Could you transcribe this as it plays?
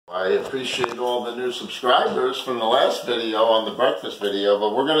I appreciate all the new subscribers from the last video on the breakfast video.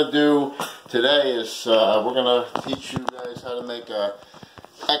 But we're going to do today is we're going to teach you guys how to make a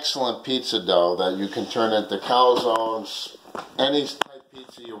excellent pizza dough that you can turn into calzones, any type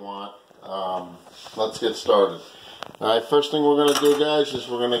pizza you want. Let's get started. Alright, first thing we're going to do, guys, is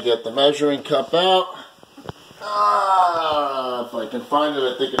we're going to get the measuring cup out. If I can find it,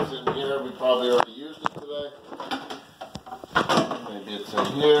 I think it's in here. We probably already used it today. Maybe it's in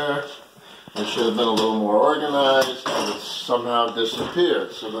here. It should have been a little more organized, but it's somehow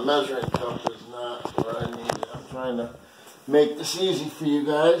disappeared. So the measuring cup is not what I need. I'm trying to make this easy for you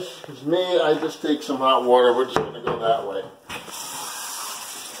guys. Because me, I just take some hot water. We're just going to go that way.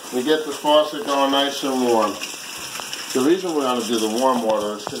 We get the faucet going nice and warm. The reason we're going to do the warm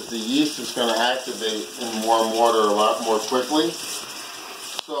water is because the yeast is going to activate in warm water a lot more quickly.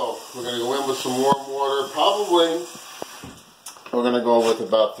 So we're going to go in with some warm water. Probably we're going to go with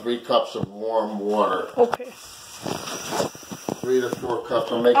about 3 cups of warm water. Okay. 3 to 4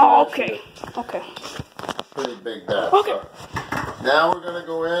 cups. I'm making okay. Okay. Pretty big batch. Okay. So now we're going to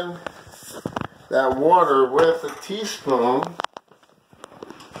go in that water with a teaspoon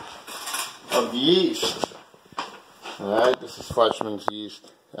of yeast. Alright, this is Fleischmann's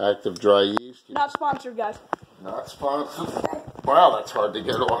yeast, active dry yeast. Not sponsored, guys. Not sponsored. Wow, that's hard to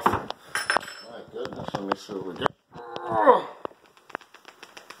get off. My goodness, let me see what we get.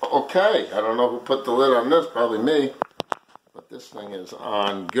 Okay, I don't know who put the lid on this, probably me. But this thing is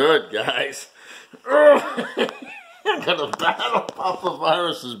on good, guys. Look at the battle. Papa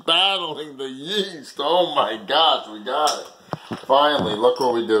Virus is battling the yeast. Oh my gosh, we got it. Finally, look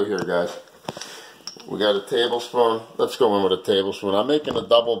what we do here, guys. We got a tablespoon. Let's go in with a tablespoon. I'm making a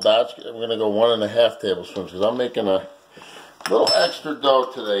double batch. I'm going to go 1.5 tablespoons because I'm making a little extra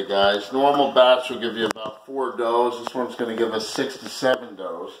dough today, guys. Normal batch will give you about 4 doughs. This one's going to give us 6 to 7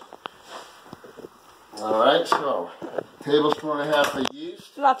 doughs. Alright, so tablespoon and a half of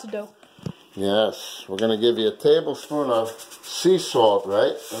yeast. Lots of dough. Yes, we're going to give you a tablespoon of sea salt,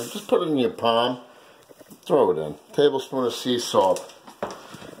 right? Just put it in your palm. Throw it in. Tablespoon of sea salt.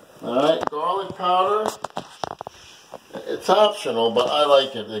 Alright, garlic powder. It's optional, but I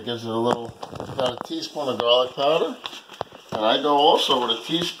like it. It gives it a little, about a teaspoon of garlic powder. And I go also with a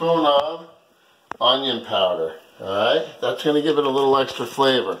teaspoon of onion powder. Alright, that's going to give it a little extra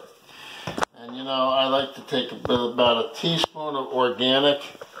flavor. And you know, I like to take about a teaspoon of organic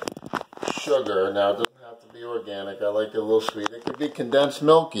sugar. Now, it doesn't have to be organic. I like it a little sweet. It could be condensed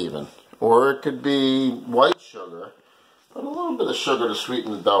milk even. Or it could be white sugar. But a little bit of sugar to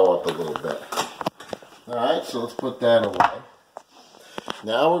sweeten the dough up a little bit. Alright, so let's put that away.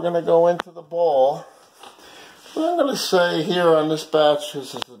 Now we're going to go into the bowl. I'm going to say here on this batch,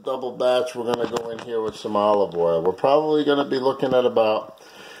 this is a double batch, we're going to go in here with some olive oil. We're probably going to be looking at about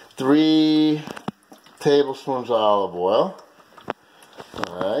 3 tablespoons of olive oil.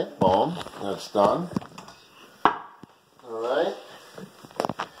 Alright, boom, that's done. Alright.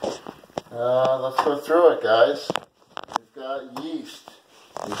 Let's go through it, guys. We've got yeast.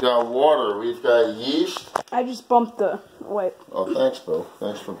 We've got water. We've got yeast. I just bumped the white. Oh, thanks, Boo.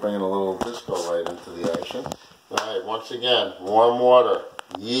 Thanks for bringing a little disco light into the action. Alright, once again, warm water,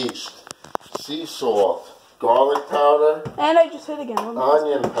 yeast, sea salt, garlic powder, and I just hit again.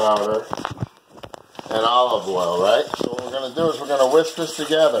 Onion powder, and olive oil, right? So what we're going to do is we're going to whisk this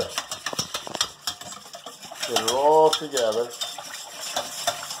together. Get it all together.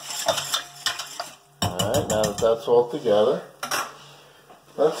 Alright, now that that's all together,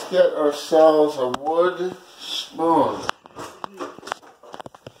 let's get ourselves a wood spoon.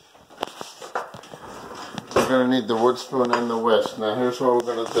 We're going to need the wood spoon and the whisk. Now here's what we're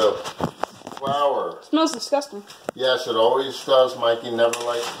going to do. Flour. It smells disgusting. Yes, it always does, Mikey. Never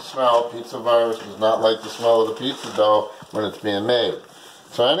likes the smell. Pizza Virus does not like the smell of the pizza dough when it's being made.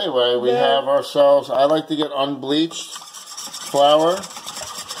 So anyway, we have ourselves, I like to get unbleached flour.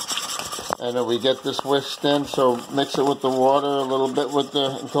 And then we get this whisked in, so mix it with the water a little bit with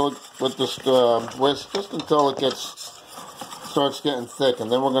the whisk, just until it starts getting thick. And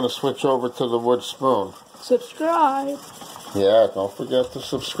then we're going to switch over to the wood spoon. Subscribe. Yeah, don't forget to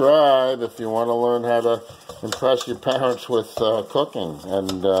subscribe if you want to learn how to impress your parents with cooking.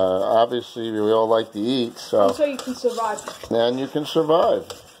 And obviously, we all like to eat, so you can survive. And you can survive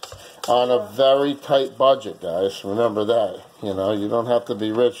on a very tight budget, guys. Remember that. You know, you don't have to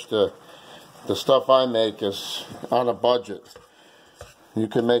be rich to. The stuff I make is on a budget. You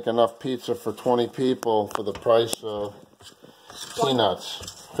can make enough pizza for 20 people for the price of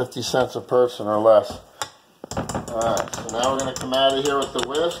peanuts. 50 cents a person or less. Alright, so now we're going to come out of here with the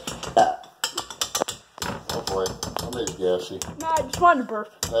whisk. Oh boy, somebody's getting gassy? No, I just wanted to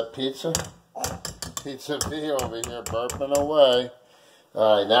burp. That pizza? Pizza V over here burping away.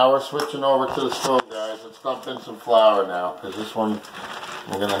 Alright, now we're switching over to the stove, guys. Let's dump in some flour now, because this one,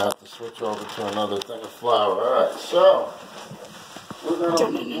 we're going to have to switch over to another thing of flour. Alright, so, we're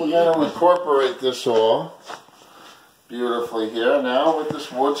going to incorporate this all beautifully here now with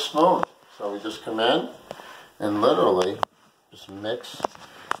this wood spoon. So we just come in and literally just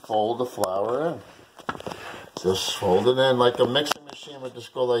fold the flour in. Just fold it in like a mixing machine would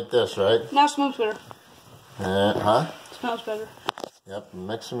just go like this, right? Now it smells better. Huh? It smells better. Yep,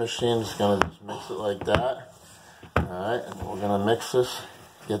 mixing machine is going to just mix it like that. Alright, and we're going to mix this,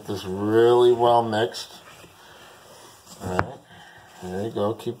 get this really well mixed. Alright, there you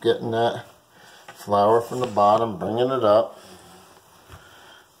go. Keep getting that flour from the bottom, bringing it up.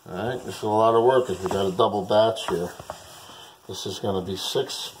 Alright, this is a lot of work because we got a double batch here. This is going to be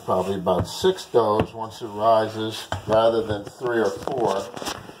probably about 6 doughs once it rises, rather than 3 or 4.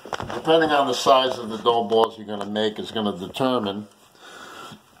 Depending on the size of the dough balls you're going to make is going to determine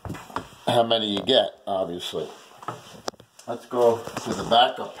how many you get, obviously. Let's go to the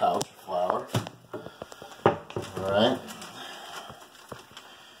backup pouch of flour. Alright.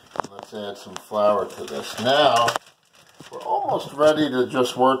 Let's add some flour to this. Now, we're almost ready to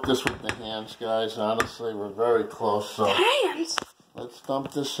just work this with the hands, guys. Honestly, we're very close. So Hands? let's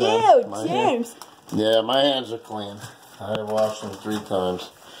dump this in. Ew, James. Yeah, my hands are clean. I washed them 3 times.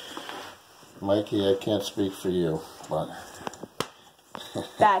 Mikey, I can't speak for you, but...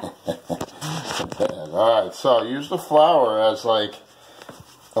 Bad. Bad. Alright, so use the flour as like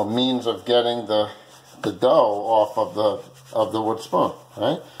a means of getting the dough off of the wood spoon,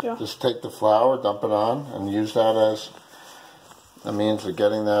 right? Yeah. Just take the flour, dump it on, and use that as a means of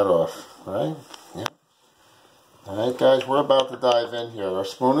getting that off, right? Yeah. Alright guys, we're about to dive in here. Our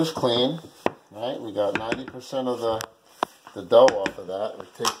spoon is clean, right? We got 90% of the dough off of that. We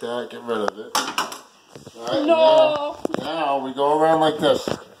take that, get rid of it. Right, no! Now we go around like this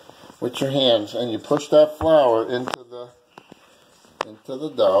with your hands, and you push that flour into the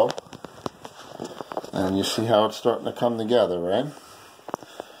dough, and you see how it's starting to come together, right?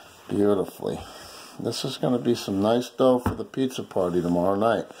 Beautifully. This is going to be some nice dough for the pizza party tomorrow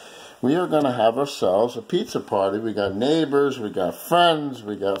night. We are going to have ourselves a pizza party. We got neighbors, we got friends,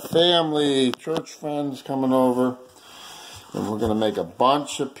 we got family, church friends coming over, and we're going to make a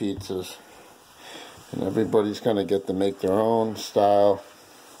bunch of pizzas. And everybody's going to get to make their own style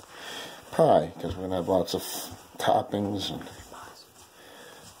pie, because we're going to have lots of toppings. And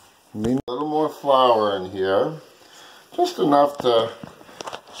a little more flour in here, just enough to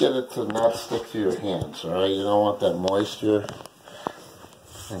get it to not stick to your hands, alright? You don't want that moisture.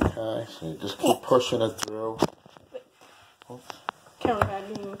 Okay, so you just keep pushing it through.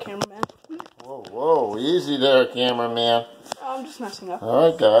 Cameraman, being a cameraman. Whoa, whoa, easy there, cameraman. I'm just messing up.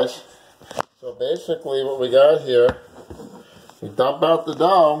 Alright, guys. So basically what we got here, we dump out the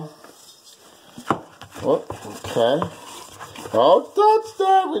dough. Whoop, okay. Don't touch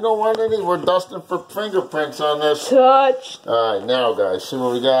that. We don't want any. We're dusting for fingerprints on this. Touched. Alright, now guys, see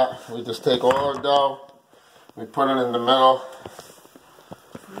what we got? We just take all our dough, we put it in the middle.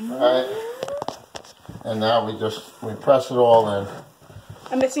 Alright. And now we press it all in.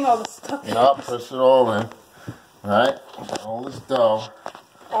 I'm missing all the stuff. Yup, press it all in. Alright, all this dough.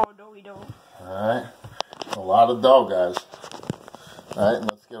 Oh, doughy dough. Alright, a lot of dough, guys. Alright,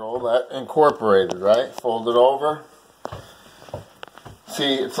 let's get all that incorporated, right? Fold it over.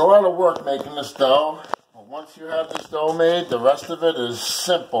 See, it's a lot of work making this dough. But once you have this dough made, the rest of it is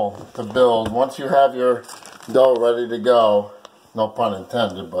simple to build. Once you have your dough ready to go, no pun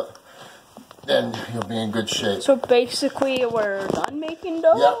intended, but then you'll be in good shape. So basically, we're done making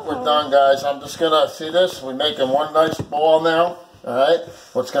dough? Yep, we're done, guys. I'm just going to, see this? We're making one nice ball now. Alright,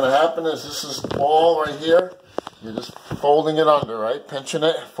 what's going to happen is this is ball right here. You're just folding it under, right? Pinching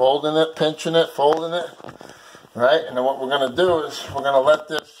it, folding it, pinching it, folding it. Right? And then what we're going to do is we're going to let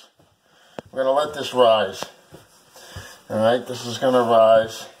this rise. Alright, this is going to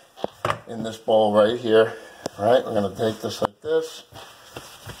rise in this bowl right here. Alright, we're going to take this like this.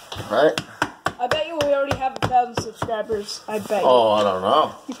 Alright. I bet you we already have 1,000 subscribers. I bet you. Oh, I don't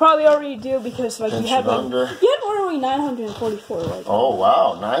know. You probably already do because like Pinch you had it under. you had only 944 like. Oh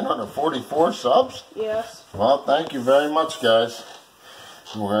wow, 944 subs? Yes. Well, thank you very much, guys.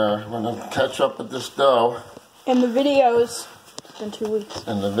 We're going to catch up with this dough. And the videos in 2 weeks.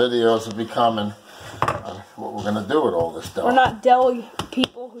 And the videos will be coming. What we're going to do with all this dough. We're not deli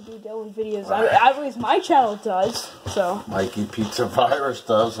people. people who do daily videos. At least my channel does. So Mikey Pizza Virus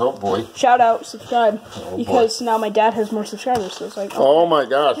does. Oh boy. shout out, subscribe, Oh, because now my dad has more subscribers. So it's like, oh my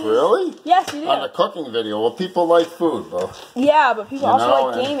gosh, really? yes, he did. On a cooking video. Well, people like food, bro. Yeah, but people also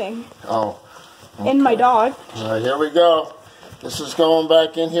know, like gaming. Oh. Okay. And my dog. All right, here we go. This is going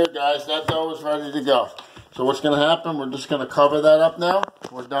back in here, guys. That dough is ready to go. So what's going to happen? We're just going to cover that up now.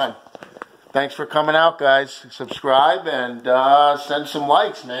 We're done. Thanks for coming out, guys. Subscribe and send some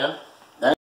likes, man.